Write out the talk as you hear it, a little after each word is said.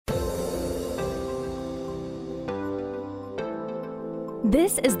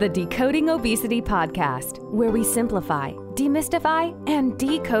This is the Decoding Obesity podcast, where we simplify, demystify, and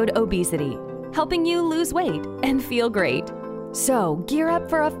decode obesity, helping you lose weight and feel great. So gear up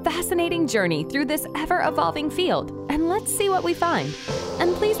for a fascinating journey through this ever-evolving field, and let's see what we find.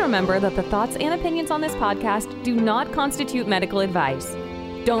 And please remember that the thoughts and opinions on this podcast do not constitute medical advice.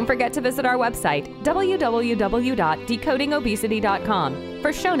 Don't forget to visit our website, www.decodingobesity.com,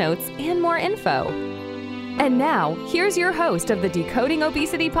 for show notes and more info. And now, here's your host of the Decoding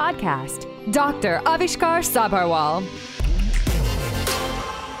Obesity podcast, Dr. Avishkar Sabharwal.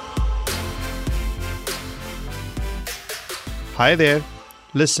 Hi there.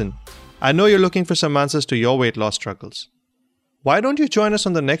 Listen, I know you're looking for some answers to your weight loss struggles. Why don't you join us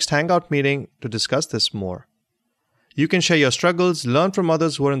on the next Hangout meeting to discuss this more? You can share your struggles, learn from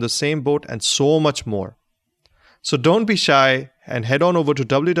others who are in the same boat, and so much more. So don't be shy and head on over to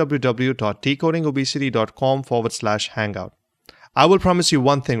www.decodingobesity.com/hangout. I will promise you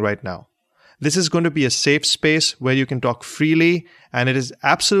one thing right now. This is going to be a safe space where you can talk freely, and it is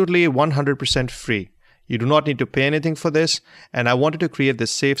absolutely 100% free. You do not need to pay anything for this, and I wanted to create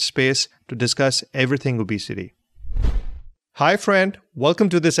this safe space to discuss everything obesity. Hi friend, welcome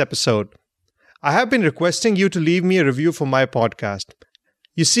to this episode. I have been requesting you to leave me a review for my podcast.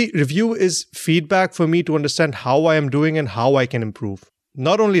 You see, review is feedback for me to understand how I am doing and how I can improve.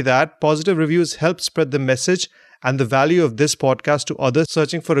 Not only that, positive reviews help spread the message and the value of this podcast to others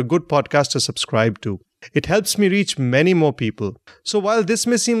searching for a good podcast to subscribe to. It helps me reach many more people. So while this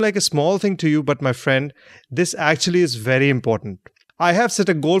may seem like a small thing to you, but my friend, this actually is very important. I have set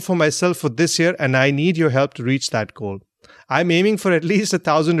a goal for myself for this year, and I need your help to reach that goal. I'm aiming for at least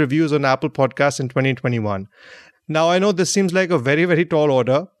 1,000 reviews on Apple Podcasts in 2021. Now, I know this seems like a very, very tall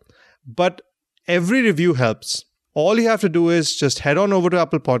order, but every review helps. All you have to do is just head on over to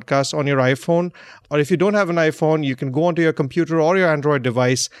Apple Podcasts on your iPhone, or if you don't have an iPhone, you can go onto your computer or your Android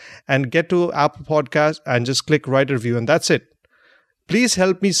device and get to Apple Podcasts and just click write a review, and that's it. Please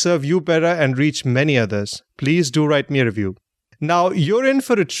help me serve you better and reach many others. Please do write me a review. Now, you're in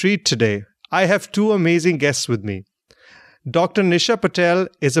for a treat today. I have two amazing guests with me. Dr. Nisha Patel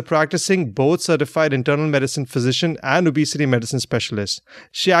is a practicing board-certified internal medicine physician and obesity medicine specialist.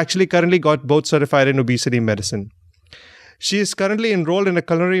 She actually currently got board-certified in obesity medicine. She is currently enrolled in a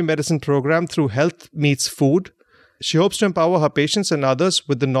culinary medicine program through Health Meets Food. She hopes to empower her patients and others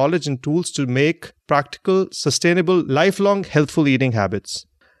with the knowledge and tools to make practical, sustainable, lifelong, healthful eating habits.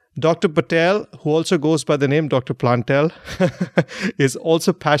 Dr. Patel, who also goes by the name Dr. Plantel, is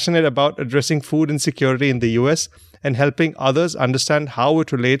also passionate about addressing food insecurity in the US and helping others understand how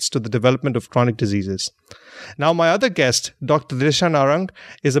it relates to the development of chronic diseases. Now, my other guest, Dr. Disha Narang,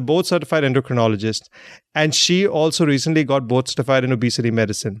 is a board-certified endocrinologist, and she also recently got board-certified in obesity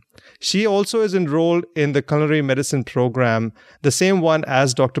medicine. She also is enrolled in the culinary medicine program, the same one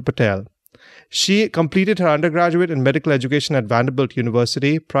as Dr. Patel. She completed her undergraduate and medical education at Vanderbilt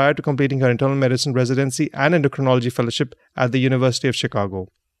University prior to completing her internal medicine residency and endocrinology fellowship at the University of Chicago.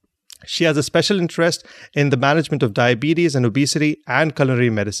 She has a special interest in the management of diabetes and obesity and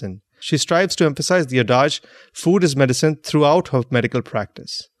culinary medicine. She strives to emphasize the adage, food is medicine, throughout her medical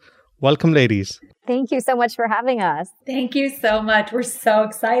practice. Welcome, ladies. Thank you so much for having us. Thank you so much. We're so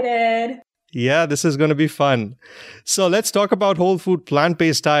excited. Yeah, this is going to be fun. So let's talk about whole food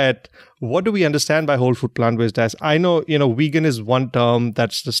plant-based diet. What do we understand by whole food plant-based diets? I know, vegan is one term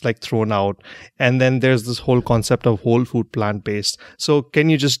that's just like thrown out. And then there's this whole concept of whole food plant-based. So can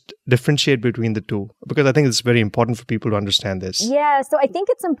you just differentiate between the two? Because I think it's very important for people to understand this. Yeah, so I think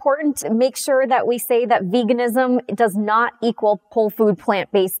it's important to make sure that we say that veganism does not equal whole food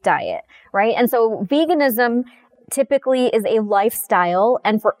plant-based diet, right? And so veganism typically is a lifestyle,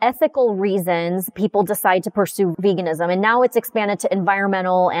 and for ethical reasons, people decide to pursue veganism. And now it's expanded to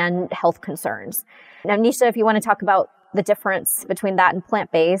environmental and health concerns. Now, Nisha, if you want to talk about the difference between that and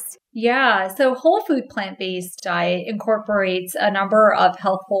plant-based. Yeah, so whole food plant-based diet incorporates a number of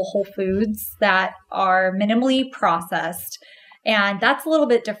healthful whole foods that are minimally processed. And that's a little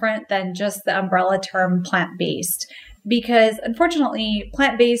bit different than just the umbrella term plant-based. Because unfortunately,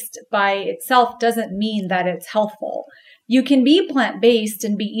 plant-based by itself doesn't mean that it's healthful. You can be plant-based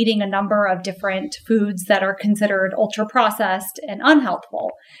and be eating a number of different foods that are considered ultra-processed and unhealthful.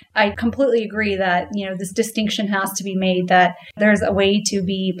 I completely agree that, this distinction has to be made that there's a way to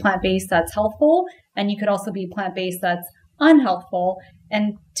be plant-based that's healthful, and you could also be plant-based that's unhealthful.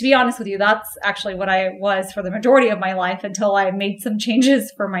 And to be honest with you, that's actually what I was for the majority of my life until I made some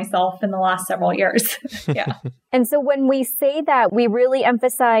changes for myself in the last several years. Yeah. And so when we say that, we really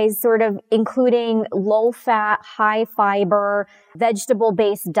emphasize sort of including low fat, high fiber,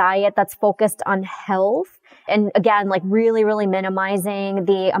 vegetable-based diet that's focused on health. And again, like really, really minimizing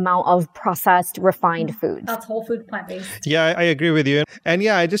the amount of processed, refined foods. That's whole food plant-based. Yeah, I agree with you. And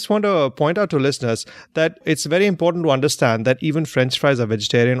yeah, I just want to point out to listeners that it's very important to understand that even French fries are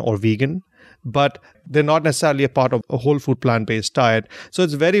vegetarian or vegan, but they're not necessarily a part of a whole food plant-based diet. So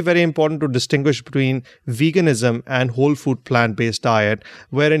it's very, very important to distinguish between veganism and whole food plant-based diet,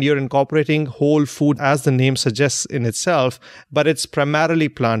 wherein you're incorporating whole food as the name suggests in itself, but it's primarily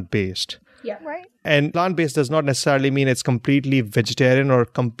plant-based. Yeah. Right. And plant-based does not necessarily mean it's completely vegetarian or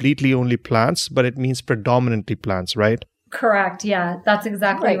completely only plants, but it means predominantly plants, right? Correct. Yeah, that's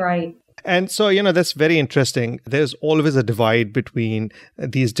exactly right. And so, that's very interesting. There's always a divide between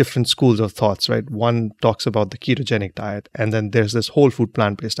these different schools of thoughts, right? One talks about the ketogenic diet, and then there's this whole food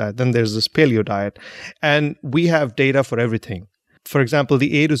plant-based diet. Then there's this paleo diet. And we have data for everything. For example,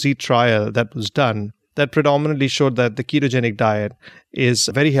 the A to Z trial that was done that predominantly showed that the ketogenic diet is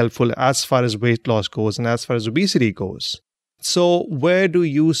very helpful as far as weight loss goes and as far as obesity goes. So where do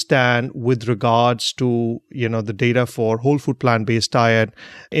you stand with regards to, the data for whole food plant-based diet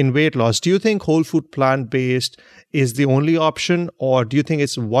in weight loss? Do you think whole food plant-based is the only option, or do you think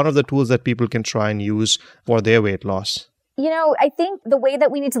it's one of the tools that people can try and use for their weight loss? I think the way that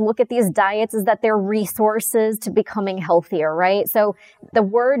we need to look at these diets is that they're resources to becoming healthier, right? So the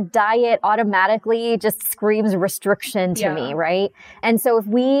word diet automatically just screams restriction to me, right? And so if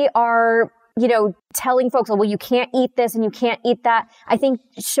we are telling folks, well, you can't eat this and you can't eat that. I think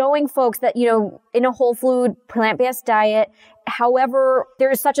showing folks that, in a whole food, plant-based diet, however,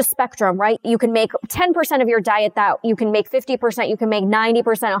 there's such a spectrum, right? You can make 10% of your diet that, you can make 50%, you can make 90%,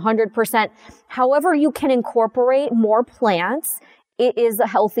 100%. However, you can incorporate more plants, it is a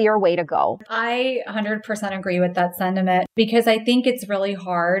healthier way to go. I 100% agree with that sentiment, because I think it's really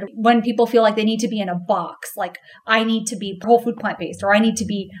hard when people feel like they need to be in a box, like I need to be whole food plant-based or I need to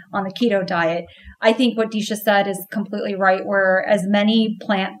be on the keto diet. I think what Disha said is completely right, where as many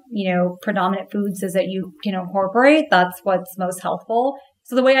plant, predominant foods as that you can incorporate, that's what's most helpful.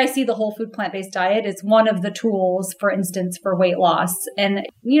 So the way I see the whole food plant-based diet is one of the tools, for instance, for weight loss, and,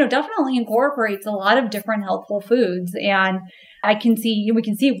 definitely incorporates a lot of different healthful foods. And we can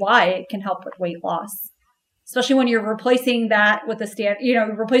see why it can help with weight loss, especially when you're replacing that with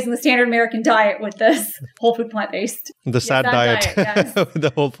replacing the standard American diet with this whole food plant-based. The sad diet. Yes.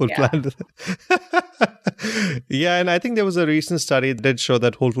 The whole food plant. Yeah, and I think there was a recent study that did show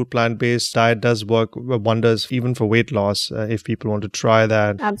that whole food plant-based diet does work wonders even for weight loss if people want to try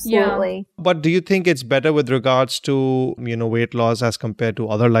that. Absolutely. Yeah. But do you think it's better with regards to, weight loss as compared to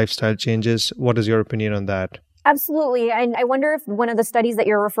other lifestyle changes? What is your opinion on that? Absolutely. And I wonder if one of the studies that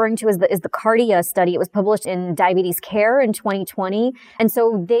you're referring to is the Cardia study. It was published in Diabetes Care in 2020. And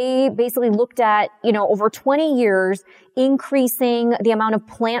so they basically looked at, over 20 years, increasing the amount of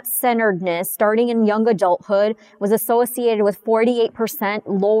plant-centeredness starting in young adulthood was associated with 48%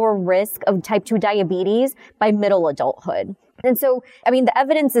 lower risk of type 2 diabetes by middle adulthood. And so, the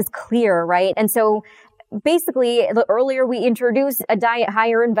evidence is clear, right? And so basically, the earlier we introduce a diet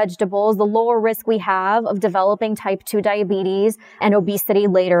higher in vegetables, the lower risk we have of developing type 2 diabetes and obesity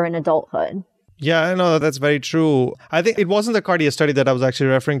later in adulthood. Yeah, I know that's very true. I think it wasn't the Cardia study that I was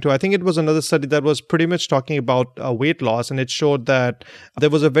actually referring to. I think it was another study that was pretty much talking about weight loss, and it showed that there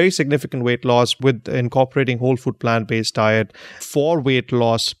was a very significant weight loss with incorporating whole food plant-based diet for weight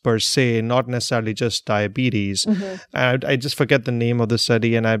loss per se, not necessarily just diabetes. Mm-hmm. And I just forget the name of the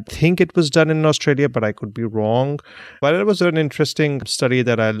study, and I think it was done in Australia, but I could be wrong. But it was an interesting study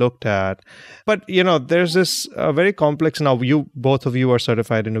that I looked at. But, there's this very complex, now both of you are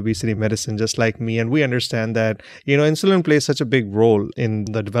certified in obesity medicine, just like me, and we understand that insulin plays such a big role in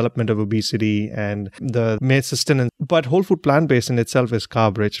the development of obesity and the sustenance. But whole food plant-based in itself is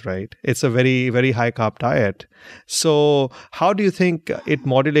carb rich, right? It's a very, very high carb diet. So how do you think it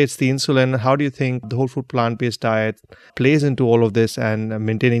modulates the insulin? How do you think the whole food plant-based diet plays into all of this and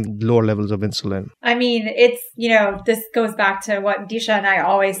maintaining lower levels of insulin? It's, this goes back to what Disha and I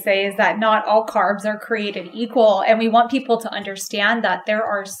always say, is that not all carbs are created equal. And we want people to understand that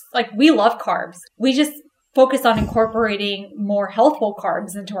we love carbs. We just focus on incorporating more healthful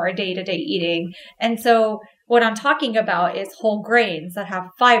carbs into our day-to-day eating. And so what I'm talking about is whole grains that have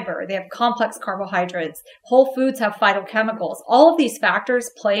fiber, they have complex carbohydrates, whole foods have phytochemicals. All of these factors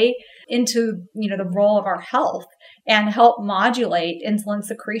play into, the role of our health and help modulate insulin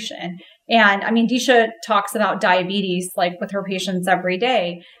secretion. And Disha talks about diabetes, with her patients every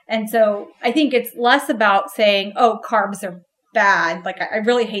day. And so I think it's less about saying, oh, carbs are bad. Like I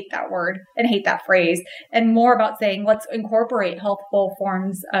really hate that word and hate that phrase, and more about saying, let's incorporate healthful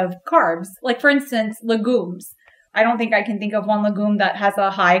forms of carbs. Like for instance, legumes. I don't think I can think of one legume that has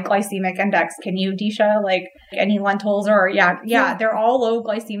a high glycemic index. Can you, Disha? Like any lentils or they're all low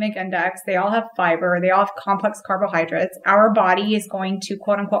glycemic index. They all have fiber. They all have complex carbohydrates. Our body is going to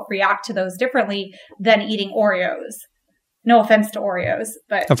quote unquote react to those differently than eating Oreos. No offense to Oreos,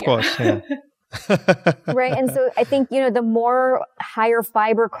 but of course, yeah. Right. And so I think, the more higher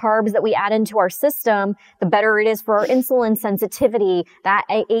fiber carbs that we add into our system, the better it is for our insulin sensitivity. That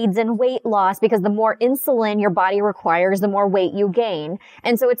aids in weight loss because the more insulin your body requires, the more weight you gain.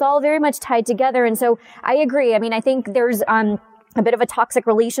 And so it's all very much tied together. And so I agree. I mean, I think there's, a bit of a toxic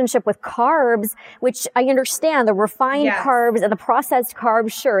relationship with carbs, which I understand. The refined carbs and the processed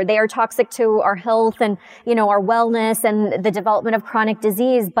carbs, sure, they are toxic to our health and, our wellness and the development of chronic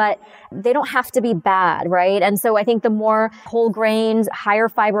disease, but they don't have to be bad, right? And so I think the more whole grains, higher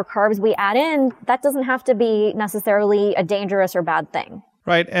fiber carbs we add in, that doesn't have to be necessarily a dangerous or bad thing.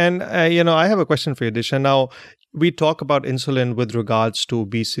 Right. And, I have a question for you, Disha. Now, we talk about insulin with regards to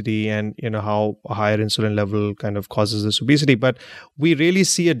obesity and, how a higher insulin level kind of causes this obesity. But we really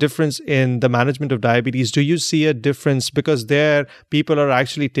see a difference in the management of diabetes. Do you see a difference? Because there, people are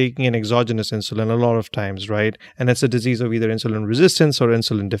actually taking an exogenous insulin a lot of times, right? And it's a disease of either insulin resistance or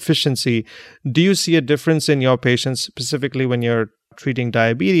insulin deficiency. Do you see a difference in your patients, specifically when you're treating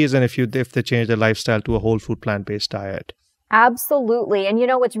diabetes and if they change their lifestyle to a whole food plant-based diet? Absolutely. And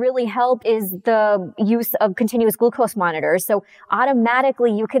what's really helped is the use of continuous glucose monitors. So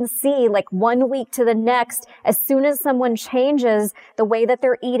automatically you can see like 1 week to the next, as soon as someone changes the way that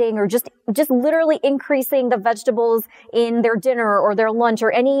they're eating or just literally increasing the vegetables in their dinner or their lunch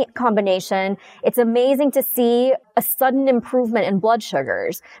or any combination, it's amazing to see a sudden improvement in blood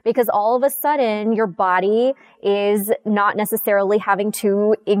sugars because all of a sudden your body is not necessarily having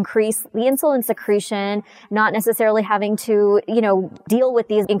to increase the insulin secretion, not necessarily having to, deal with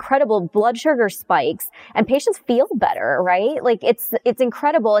these incredible blood sugar spikes, and patients feel better, right? Like it's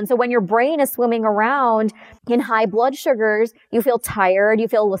incredible. And so when your brain is swimming around in high blood sugars, you feel tired, you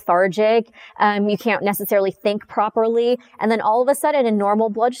feel lethargic, you can't necessarily think properly. And then all of a sudden in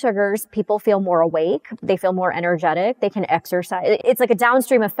normal blood sugars, people feel more awake, they feel more energetic, they can exercise. It's like a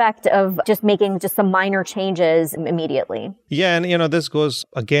downstream effect of just making just some minor changes immediately. Yeah. And, this goes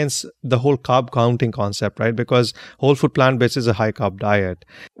against the whole carb counting concept, right? Because whole food plant-based is a high carb diet.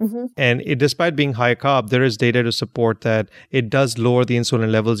 Mm-hmm. And despite being high carb, there is data to support that it does lower the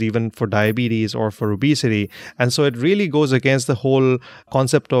insulin levels even for diabetes or for obesity. And so it really goes against the whole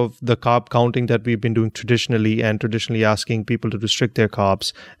concept of the carb counting that we've been doing traditionally asking people to restrict their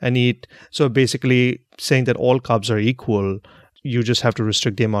carbs and eat. So basically saying that all carbs are equal. You just have to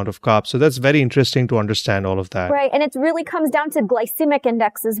restrict the amount of carbs. So that's very interesting to understand all of that. Right. And it really comes down to glycemic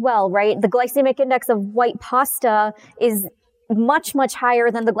index as well, right? The glycemic index of white pasta is much, much higher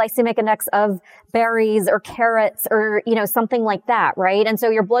than the glycemic index of berries or carrots or, something like that, right? And so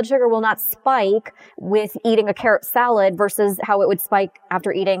your blood sugar will not spike with eating a carrot salad versus how it would spike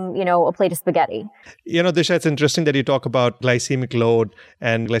after eating, a plate of spaghetti. Disha, it's interesting that you talk about glycemic load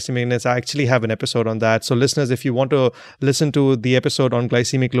and glycemic index. I actually have an episode on that. So listeners, if you want to listen to the episode on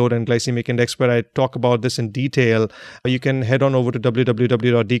glycemic load and glycemic index where I talk about this in detail, you can head on over to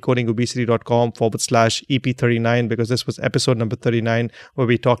www.decodingobesity.com/EP39 because this was episode number 39 where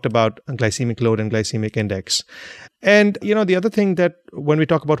we talked about glycemic load and glycemic index. And, the other thing that when we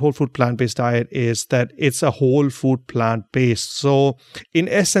talk about whole food plant-based diet is that it's a whole food plant-based. So in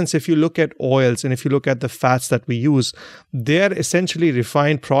essence, if you look at oils and if you look at the fats that we use, they're essentially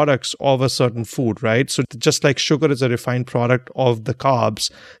refined products of a certain food, right? So just like sugar is a refined product of the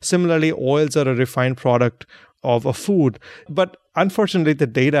carbs, similarly, oils are a refined product of a food. But unfortunately, the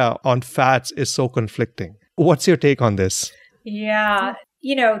data on fats is so conflicting. What's your take on this? Yeah.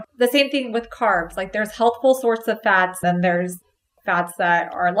 The same thing with carbs. Like there's healthful sources of fats and there's fats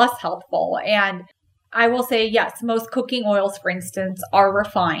that are less healthful. And I will say, yes, most cooking oils, for instance, are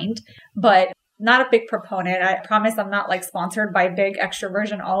refined, but not a big proponent. I promise I'm not like sponsored by big extra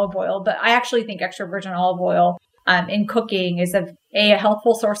virgin olive oil, but I actually think extra virgin olive oil in cooking is a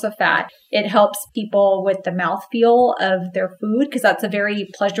healthful source of fat. It helps people with the mouthfeel of their food because that's a very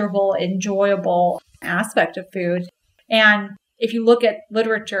pleasurable, enjoyable aspect of food. And if you look at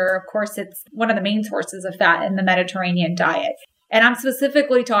literature, of course, it's one of the main sources of fat in the Mediterranean diet. And I'm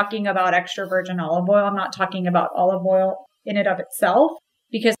specifically talking about extra virgin olive oil. I'm not talking about olive oil in and of itself,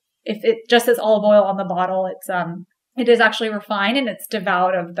 because if it just says olive oil on the bottle, it is actually refined and it's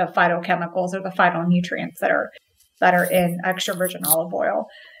devoid of the phytochemicals or the phytonutrients that are in extra virgin olive oil.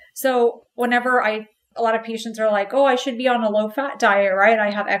 So whenever I a lot of patients are like, oh, I should be on a low fat diet, right?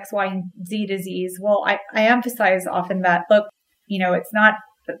 I have X, Y, and Z disease. Well, I emphasize often that, look, it's not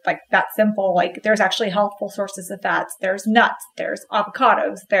like that simple. Like there's actually healthful sources of fats. There's nuts, there's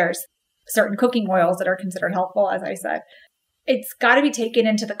avocados, there's certain cooking oils that are considered healthful, as I said. It's got to be taken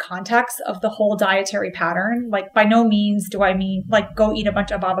into the context of the whole dietary pattern. Like by no means do I mean like go eat a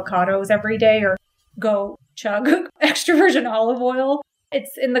bunch of avocados every day or go chug extra virgin olive oil.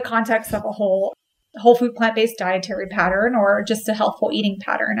 It's in the context of a whole food plant-based dietary pattern or just a healthful eating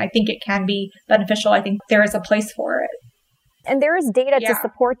pattern. I think it can be beneficial. I think there is a place for it. And there is data to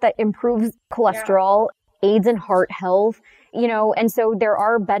support that improves cholesterol, aids in heart health, and so there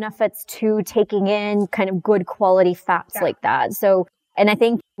are benefits to taking in kind of good quality fats like that. So, and I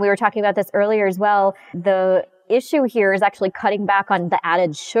think we were talking about this earlier as well. The issue here is actually cutting back on the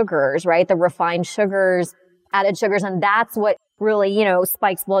added sugars, right? The refined sugars, added sugars. And that's what really,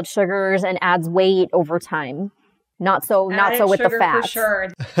 spikes blood sugars and adds weight over time. Not so with the fats. For sure.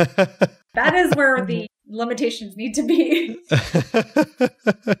 That is where the limitations need to be.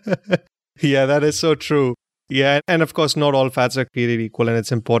 Yeah, that is so true. Yeah. And of course, not all fats are created equal. And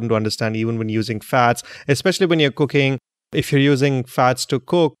it's important to understand even when using fats, especially when you're cooking, if you're using fats to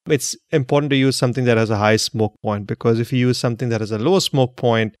cook, it's important to use something that has a high smoke point, because if you use something that has a low smoke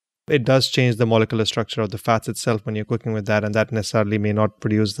point, it does change the molecular structure of the fats itself when you're cooking with that. And that necessarily may not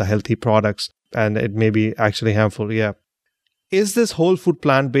produce the healthy products and it may be actually harmful. Yeah. Is this whole food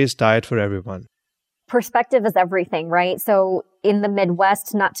plant-based diet for everyone? Perspective is everything, right? So in the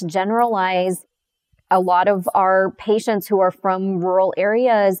Midwest, not to generalize, a lot of our patients who are from rural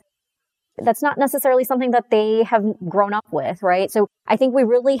areas, that's not necessarily something that they have grown up with, right? So I think we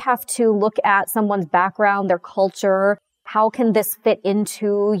really have to look at someone's background, their culture. How can this fit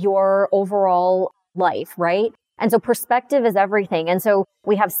into your overall life, right? And so perspective is everything. And so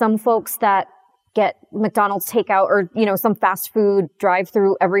we have some folks that get McDonald's takeout or, some fast food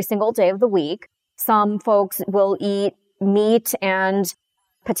drive-through every single day of the week. Some folks will eat meat and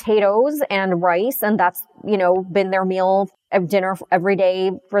potatoes and rice, and that's, been their meal of dinner every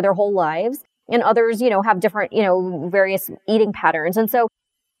day for their whole lives. And others, have different, various eating patterns. And so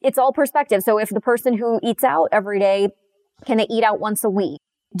it's all perspective. So if the person who eats out every day, can they eat out once a week?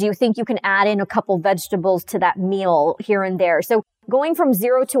 Do you think you can add in a couple vegetables to that meal here and there? So going from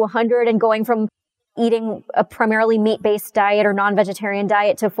 0 to 100 and going from eating a primarily meat-based diet or non-vegetarian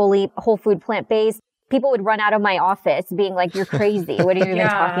diet to fully whole food plant-based, people would run out of my office being like, you're crazy. What are you even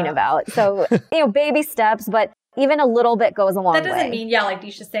talking about? So, baby steps, but even a little bit goes a long way. That doesn't mean, like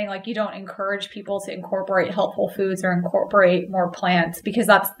Disha's saying, like you don't encourage people to incorporate healthful foods or incorporate more plants, because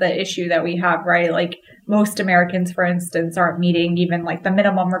that's the issue that we have, right? Like most Americans, for instance, aren't meeting even like the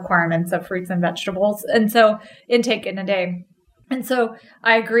minimum requirements of fruits and vegetables. And so intake in a day. And so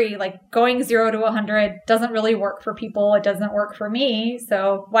I agree, like going 0 to 100 doesn't really work for people. It doesn't work for me.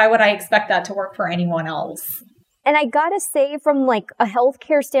 So why would I expect that to work for anyone else? And I gotta say, from like a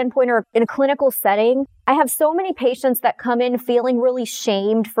healthcare standpoint or in a clinical setting, I have so many patients that come in feeling really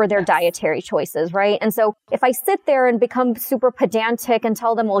shamed for their dietary choices, right? And so if I sit there and become super pedantic and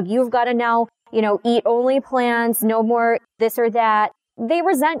tell them, well, you've got to now, eat only plants, no more this or that, they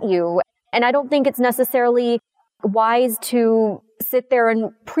resent you. And I don't think it's necessarily wise to sit there and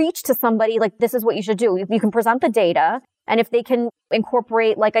preach to somebody like, this is what you should do. You can present the data. And if they can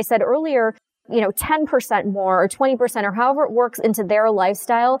incorporate, like I said earlier, 10% more or 20% or however it works into their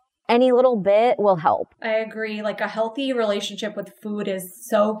lifestyle, any little bit will help. I agree. Like a healthy relationship with food is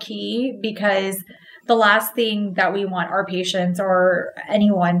so key, because the last thing that we want our patients or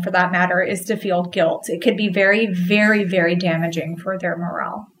anyone for that matter is to feel guilt. It could be very, very, very damaging for their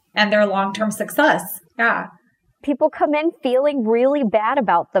morale and their long-term success. Yeah. People come in feeling really bad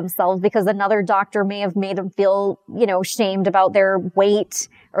about themselves because another doctor may have made them feel, shamed about their weight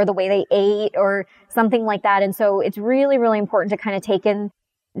or the way they ate or something like that. And so it's really, really important to kind of take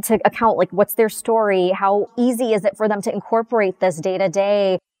into account, like, what's their story? How easy is it for them to incorporate this day to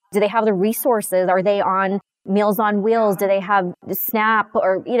day? Do they have the resources? Are they on Meals on Wheels? Do they have SNAP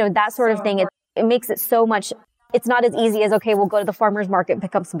or, that sort of thing? It makes it so much. It's not as easy as, okay, we'll go to the farmer's market and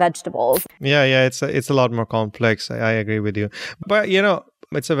pick up some vegetables. Yeah, it's a lot more complex. I agree with you. But,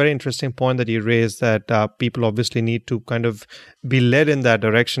 it's a very interesting point that you raised, that people obviously need to kind of be led in that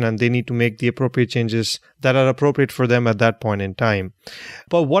direction, and they need to make the appropriate changes that are appropriate for them at that point in time.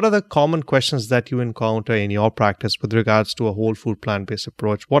 But what are the common questions that you encounter in your practice with regards to a whole food plant-based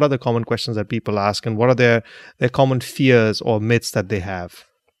approach? What are the common questions that people ask, and what are their common fears or myths that they have?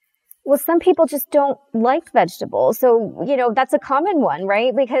 Well, some people just don't like vegetables. So, that's a common one,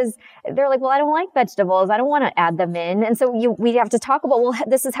 right? Because they're like, well, I don't like vegetables. I don't want to add them in. And so we have to talk about, well,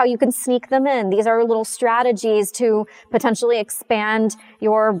 this is how you can sneak them in. These are little strategies to potentially expand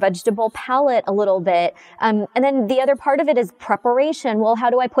your vegetable palette a little bit. And then the other part of it is preparation. Well, how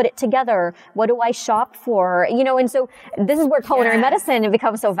do I put it together? What do I shop for? And so this is where culinary medicine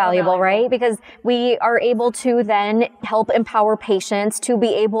becomes so valuable, right? Because we are able to then help empower patients to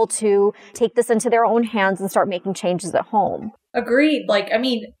be able to take this into their own hands and start making changes at home. Agreed.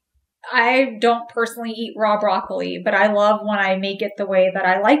 I don't personally eat raw broccoli, but I love when I make it the way that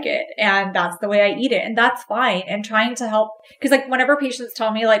I like it. And that's the way I eat it. And that's fine. And trying to help, because whenever patients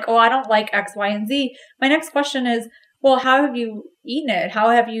tell me oh, I don't like X, Y, and Z, my next question is, well, how have you eaten it? How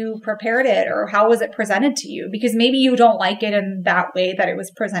have you prepared it? Or how was it presented to you? Because maybe you don't like it in that way that it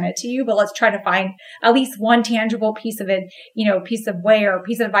was presented to you, but let's try to find at least one tangible piece of it, piece of way or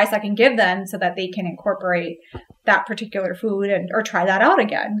piece of advice I can give them so that they can incorporate that particular food or try that out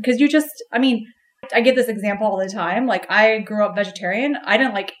again. Because I give this example all the time. I grew up vegetarian. I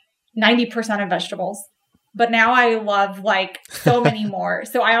didn't like 90% of vegetables. But now I love so many more.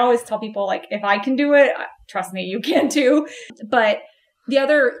 So I always tell people if I can do it, trust me, you can too. But the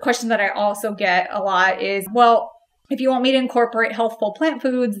other question that I also get a lot is, well, if you want me to incorporate healthful plant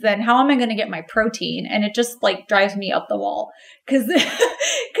foods, then how am I going to get my protein? And it just drives me up the wall because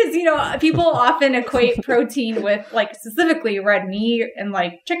people often equate protein with specifically red meat and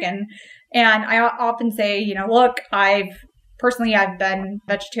chicken. And I often say, look, I've been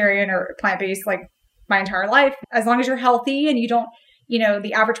vegetarian or plant-based my entire life. As long as you're healthy and you don't,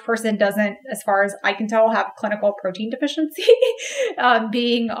 the average person doesn't, as far as I can tell, have clinical protein deficiency,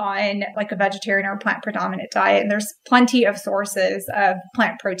 being on a vegetarian or plant predominant diet. And there's plenty of sources of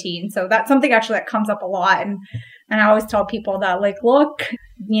plant protein. So that's something actually that comes up a lot. And I always tell people that look,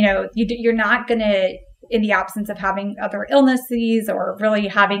 you're not going to, in the absence of having other illnesses or really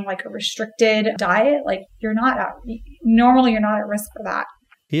having a restricted diet, you're not at risk for that.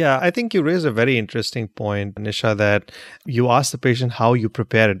 Yeah, I think you raise a very interesting point, Nisha, that you ask the patient how you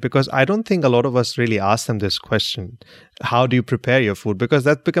prepare it, because I don't think a lot of us really ask them this question. How do you prepare your food? Because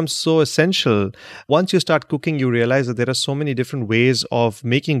that becomes so essential. Once you start cooking, you realize that there are so many different ways of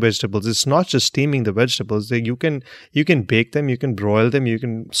making vegetables. It's not just steaming the vegetables. You can bake them, you can broil them, you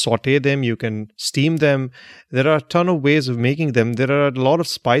can saute them, you can steam them. There are a ton of ways of making them. There are a lot of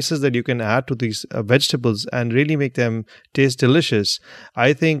spices that you can add to these vegetables and really make them taste delicious.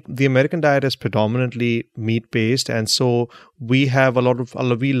 I think the American diet is predominantly meat-based, and so we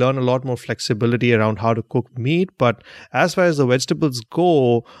learn a lot more flexibility around how to cook meat. But as far as the vegetables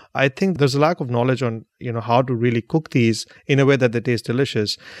go, I think there's a lack of knowledge on how to really cook these in a way that they taste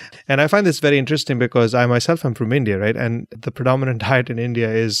delicious. And I find this very interesting because I myself am from India, right? And the predominant diet in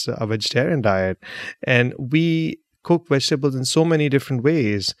India is a vegetarian diet, and we cook vegetables in so many different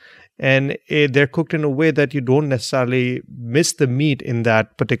ways. And they're cooked in a way that you don't necessarily miss the meat in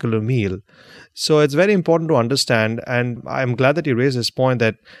that particular meal. So it's very important to understand. And I'm glad that you raised this point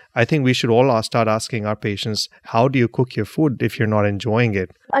that I think we should all start asking our patients, how do you cook your food if you're not enjoying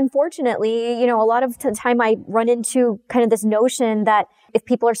it? Unfortunately, a lot of the time I run into kind of this notion that if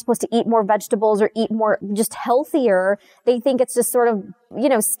people are supposed to eat more vegetables or eat more just healthier, they think it's just sort of,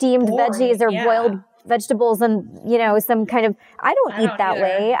 steamed veggies or boiled vegetables and, some kind of, I don't eat that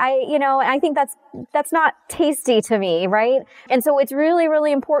way. I think that's not tasty to me, right? And so it's really,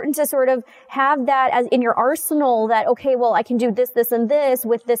 really important to sort of have that as in your arsenal that, okay, well, I can do this, this, and this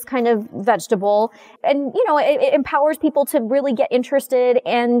with this kind of vegetable. And, it empowers people to really get interested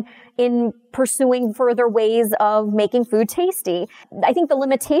in pursuing further ways of making food tasty. I think the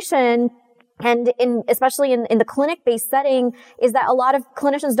limitation and especially in the clinic-based setting is that a lot of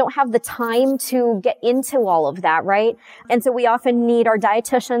clinicians don't have the time to get into all of that, right? And so we often need our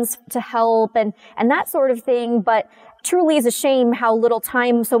dietitians to help and that sort of thing. But truly is a shame how little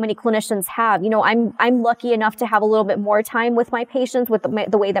time so many clinicians have. I'm lucky enough to have a little bit more time with my patients with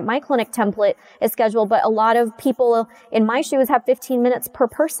the way that my clinic template is scheduled. But a lot of people in my shoes have 15 minutes per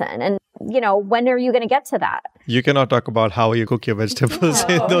person. And when are you going to get to that? You cannot talk about how you cook your vegetables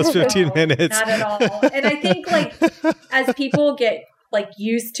in those 15 minutes. Not at all. And I think as people get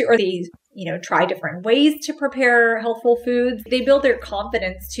used to, or they, try different ways to prepare healthful foods, they build their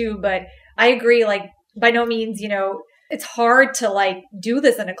confidence too. But I agree, by no means, it's hard to do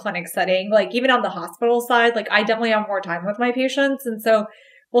this in a clinic setting. Even on the hospital side, I definitely have more time with my patients. And so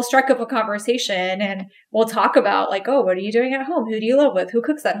we'll strike up a conversation and we'll talk about oh, what are you doing at home? Who do you live with? Who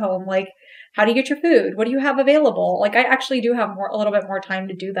cooks at home? How do you get your food? What do you have available? I actually do have a little bit more time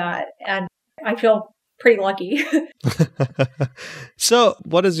to do that. And I feel pretty lucky. So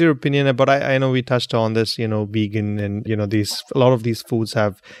what is your opinion about, I know we touched on this, vegan and, a lot of these foods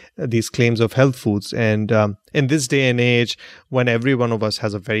have these claims of health foods. And in this day and age, when every one of us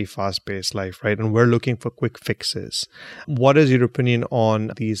has a very fast-paced life, right? And we're looking for quick fixes. What is your opinion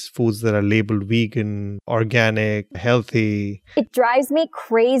on these foods that are labeled vegan, organic, healthy? It drives me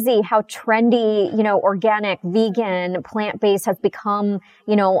crazy how trendy, organic, vegan, plant-based has become,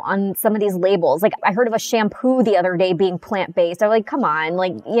 on some of these labels. Like I heard of a shampoo the other day being plant-based. I'm like, come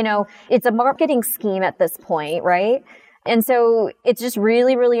on, it's a marketing scheme at this point, right? And so it's just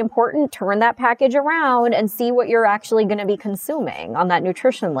really, really important to turn that package around and see what you're actually going to be consuming on that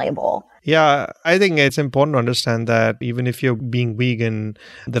nutrition label. Yeah, I think it's important to understand that even if you're being vegan,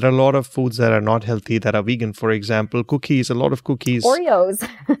 there are a lot of foods that are not healthy that are vegan. For example, cookies, a lot of cookies. Oreos.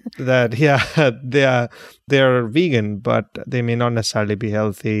 They're vegan, but they may not necessarily be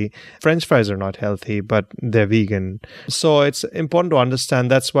healthy. French fries are not healthy, but they're vegan. So it's important to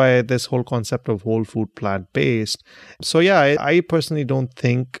understand. That's why this whole concept of whole food plant-based. So yeah, I personally don't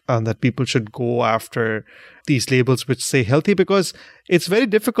think that people should go after these labels which say healthy, because it's very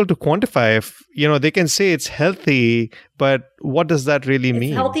difficult to quantify. If they can say it's healthy, but what does that really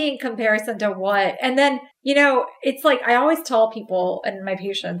mean? It's healthy in comparison to what? And then it's like I always tell people and my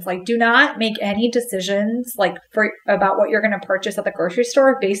patients, like, do not make any decisions about what you're going to purchase at the grocery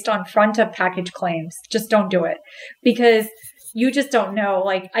store based on front of package claims. Just don't do it, because you just don't know.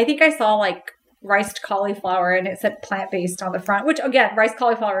 Like I think I saw riced cauliflower and it said plant-based on the front, which again, riced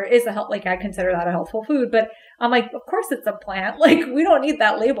cauliflower is I consider that a healthful food, but I'm like, of course it's a plant. We don't need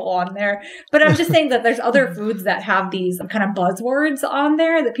that label on there. But I'm just saying that there's other foods that have these kind of buzzwords on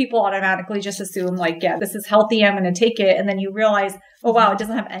there that people automatically just assume this is healthy, I'm going to take it. And then you realize, oh wow, it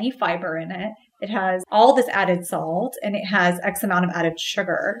doesn't have any fiber in it. It has all this added salt and it has X amount of added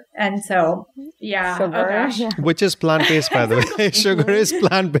sugar. And so, yeah. Sugar. Oh gosh. Yeah. Which is plant-based, by the way. Sugar is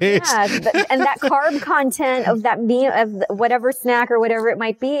plant-based. Yeah, and that carb content of that meal, of whatever snack or whatever it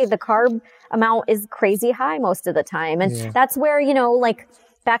might be, the carb amount is crazy high most of the time. And that's where,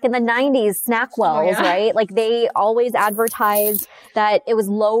 back in the 90s, SnackWells, right? They always advertised that it was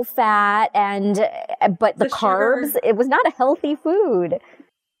low fat but the carbs, it was not a healthy food.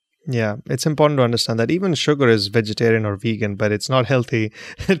 Yeah, it's important to understand that even sugar is vegetarian or vegan, but it's not healthy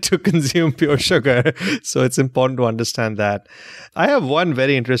to consume pure sugar. So it's important to understand that. I have one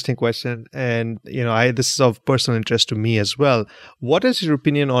very interesting question, and this is of personal interest to me as well. What is your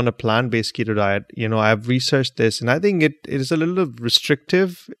opinion on a plant-based keto diet? I've researched this, and I think it is a little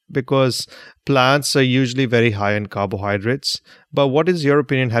restrictive because plants are usually very high in carbohydrates. But what is your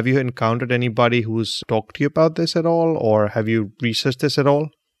opinion? Have you encountered anybody who's talked to you about this at all, or have you researched this at all?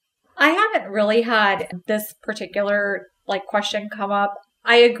 I haven't really had this particular question come up.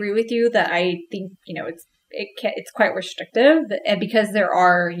 I agree with you that I think, it's quite restrictive, and because there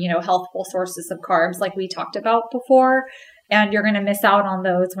are, healthful sources of carbs like we talked about before, and you're going to miss out on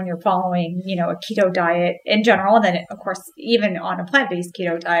those when you're following, a keto diet in general. And then of course, even on a plant-based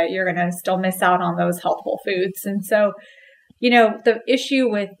keto diet, you're going to still miss out on those healthful foods. And so, the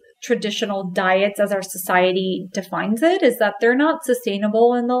issue with traditional diets as our society defines it is that they're not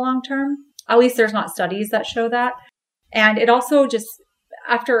sustainable in the long term. At least there's not studies that show that. And it also just,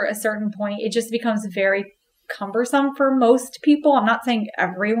 after a certain point, it just becomes very cumbersome for most people. I'm not saying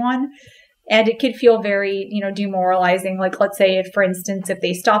everyone. And it could feel very, demoralizing. Let's say if, for instance, if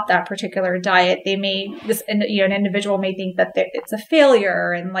they stop that particular diet, an individual may think that it's a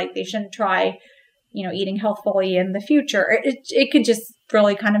failure and they shouldn't try, eating healthfully in the future. It could just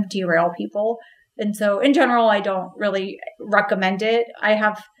really kind of derail people. And so in general, I don't really recommend it. I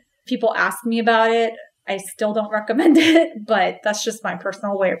have people ask me about it. I still don't recommend it, but that's just my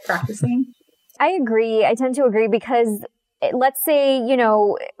personal way of practicing. I agree. I tend to agree because let's say,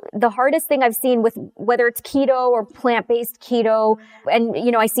 the hardest thing I've seen with whether it's keto or plant-based keto, and,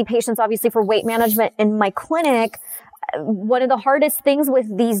 I see patients obviously for weight management in my clinic. One of the hardest things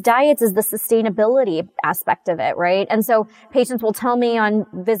with these diets is the sustainability aspect of it, right? And so patients will tell me on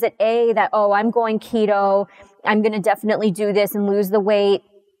visit A that, I'm going keto. I'm going to definitely do this and lose the weight.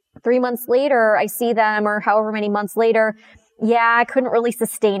 3 months later, I see them, or however many months later, I couldn't really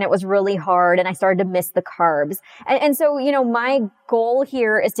sustain. It was really hard and I started to miss the carbs. And so, my goal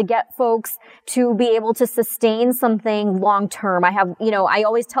here is to get folks to be able to sustain something long term. I have, I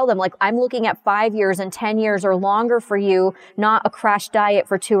always tell them, I'm looking at 5 years and 10 years or longer for you, not a crash diet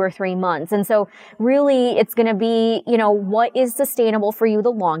for 2 or 3 months. And so really it's going to be, what is sustainable for you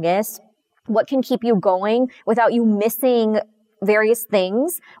the longest? What can keep you going without you missing various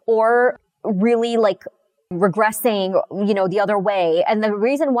things or really regressing, the other way. And the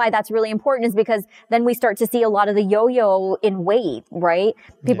reason why that's really important is because then we start to see a lot of the yo-yo in weight, right?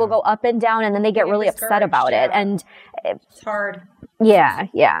 People go up and down and then they get really upset about it. And it's hard. Yeah.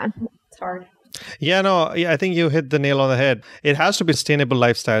 It's hard. I think you hit the nail on the head. It has to be a sustainable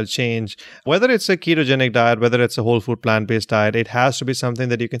lifestyle change. Whether it's a ketogenic diet, whether it's a whole food plant-based diet, it has to be something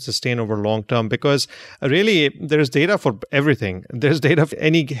that you can sustain over long term, because really there's data for everything. There's data for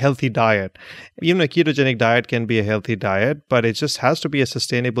any healthy diet. Even a ketogenic diet can be a healthy diet, but it just has to be a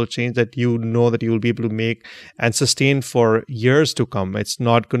sustainable change that you know that you will be able to make and sustain for years to come. It's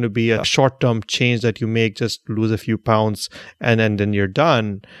not going to be a short-term change that you make, just lose a few pounds and then you're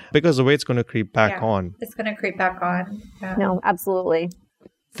done, because the weight's going to creep back on. It's going to creep back on. Yeah. No, absolutely.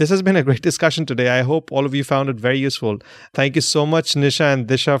 This has been a great discussion today. I hope all of you found it very useful. Thank you so much, Nisha and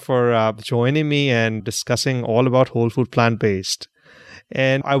Disha, for joining me and discussing all about whole food plant-based.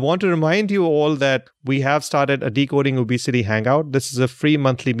 And I want to remind you all that we have started a Decoding Obesity Hangout. This is a free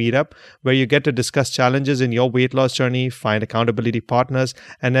monthly meetup where you get to discuss challenges in your weight loss journey, find accountability partners,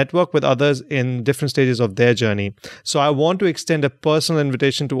 and network with others in different stages of their journey. So I want to extend a personal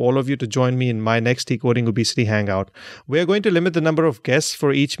invitation to all of you to join me in my next Decoding Obesity Hangout. We're going to limit the number of guests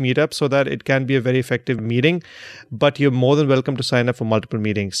for each meetup so that it can be a very effective meeting, but you're more than welcome to sign up for multiple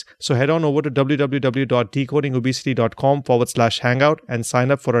meetings. So head on over to www.decodingobesity.com/hangout and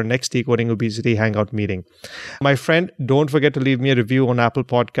sign up for our next Decoding Obesity Hangout meeting. My friend, don't forget to leave me a review on Apple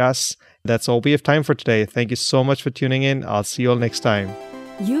Podcasts. That's all we have time for today. Thank you so much for tuning in. I'll see you all next time.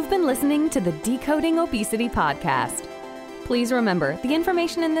 You've been listening to the Decoding Obesity podcast. Please remember, the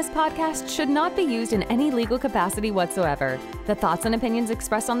information in this podcast should not be used in any legal capacity whatsoever. The thoughts and opinions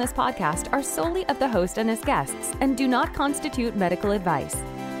expressed on this podcast are solely of the host and his guests and do not constitute medical advice.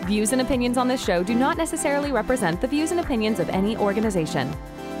 Views and opinions on this show do not necessarily represent the views and opinions of any organization.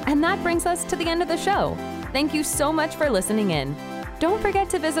 And that brings us to the end of the show. Thank you so much for listening in. Don't forget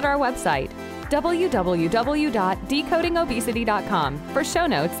to visit our website, www.decodingobesity.com, for show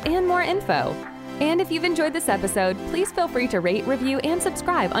notes and more info. And if you've enjoyed this episode, please feel free to rate, review, and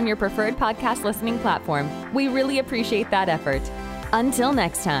subscribe on your preferred podcast listening platform. We really appreciate that effort. Until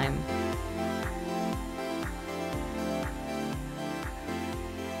next time.